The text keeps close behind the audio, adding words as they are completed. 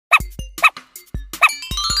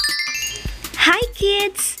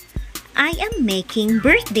kids! I am making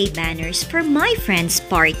birthday banners for my friend's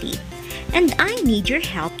party, and I need your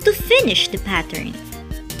help to finish the pattern.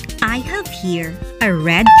 I have here a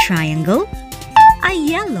red triangle, a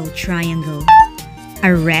yellow triangle,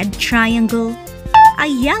 a red triangle, a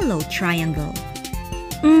yellow triangle.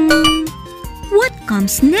 What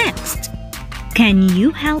comes next? Can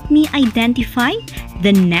you help me identify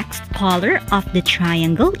the next color of the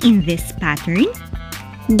triangle in this pattern?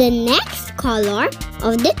 The next color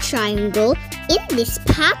of the triangle in this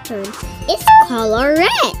pattern is color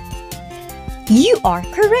red. You are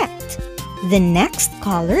correct. The next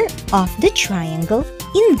color of the triangle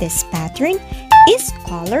in this pattern is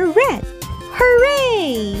color red.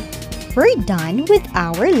 Hooray! We're done with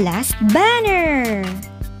our last banner.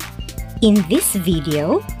 In this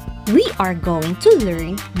video, we are going to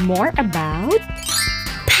learn more about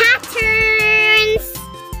patterns.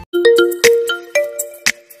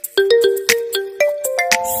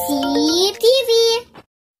 CTV.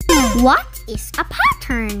 What is a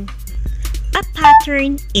pattern? A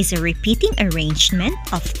pattern is a repeating arrangement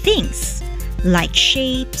of things like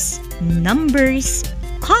shapes, numbers,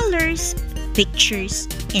 colors, pictures,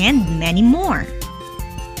 and many more.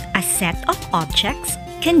 A set of objects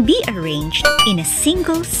can be arranged in a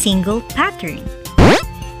single pattern.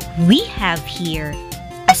 We have here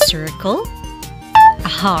a circle, a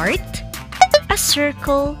heart, a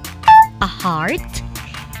circle, a heart,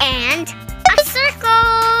 and a circle.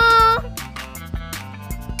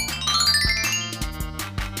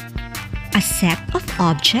 A set of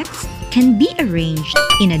objects can be arranged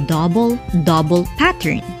in a double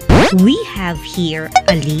pattern. We have here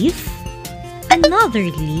a leaf, another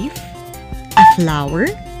leaf, a flower,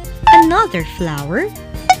 another flower,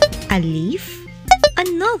 a leaf,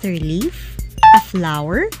 another leaf, a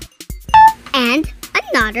flower, and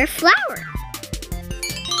another flower.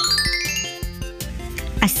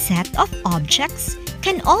 A set of objects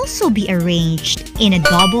can also be arranged in a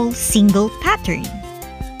double single pattern.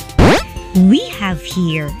 We have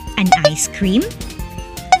here an ice cream,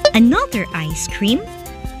 another ice cream,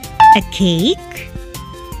 a cake,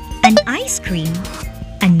 an ice cream,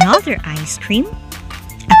 another ice cream,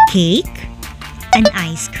 a cake, an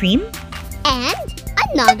ice cream, and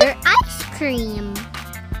another ice cream.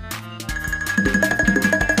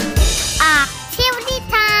 Activity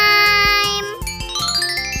time!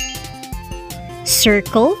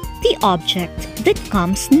 Circle the object that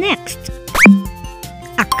comes next.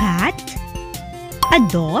 A cat, a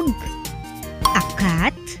dog, a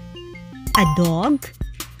cat, a dog.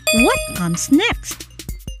 What comes next?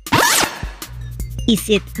 Is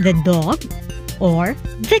it the dog or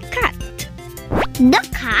the cat? The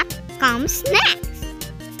cat comes next.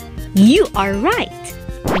 You are right.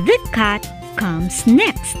 The cat comes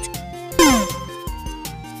next.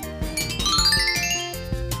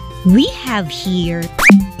 We have here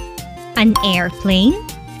an airplane,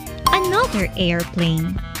 another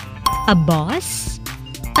airplane, a bus,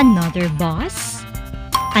 another bus,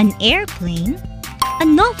 an airplane,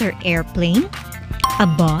 another airplane, a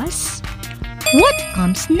bus. What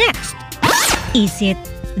comes next? Is it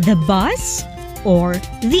the bus or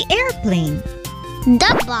the airplane?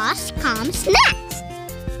 The bus comes next.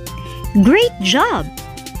 Great job!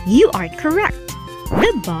 You are correct.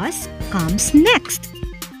 The bus comes next.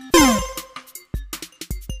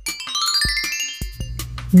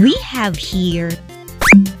 We have here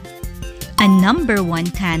a number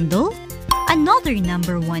 1 candle, another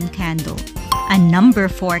number 1 candle, a number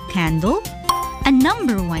 4 candle, a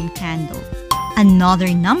number 1 candle,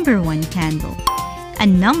 another number 1 candle, a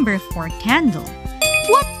number 4 candle.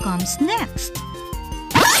 What comes next?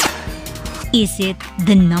 Is it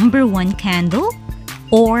the number 1 candle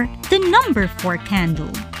or the number 4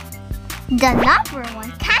 candle? The number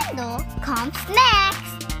 1 candle comes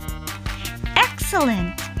next.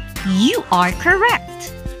 Excellent! You are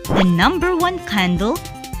correct. The number 1 candle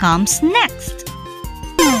comes next.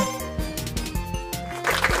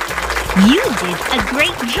 You did a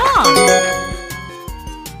great job!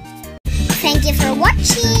 Thank you for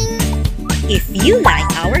watching. If you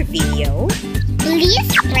like our video,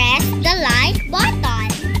 Please press the like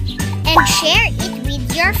button and share it with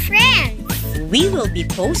your friends. we will be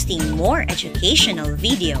posting more educational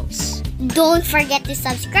videos. Don't forget to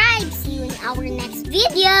subscribe. See you in our next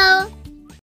video.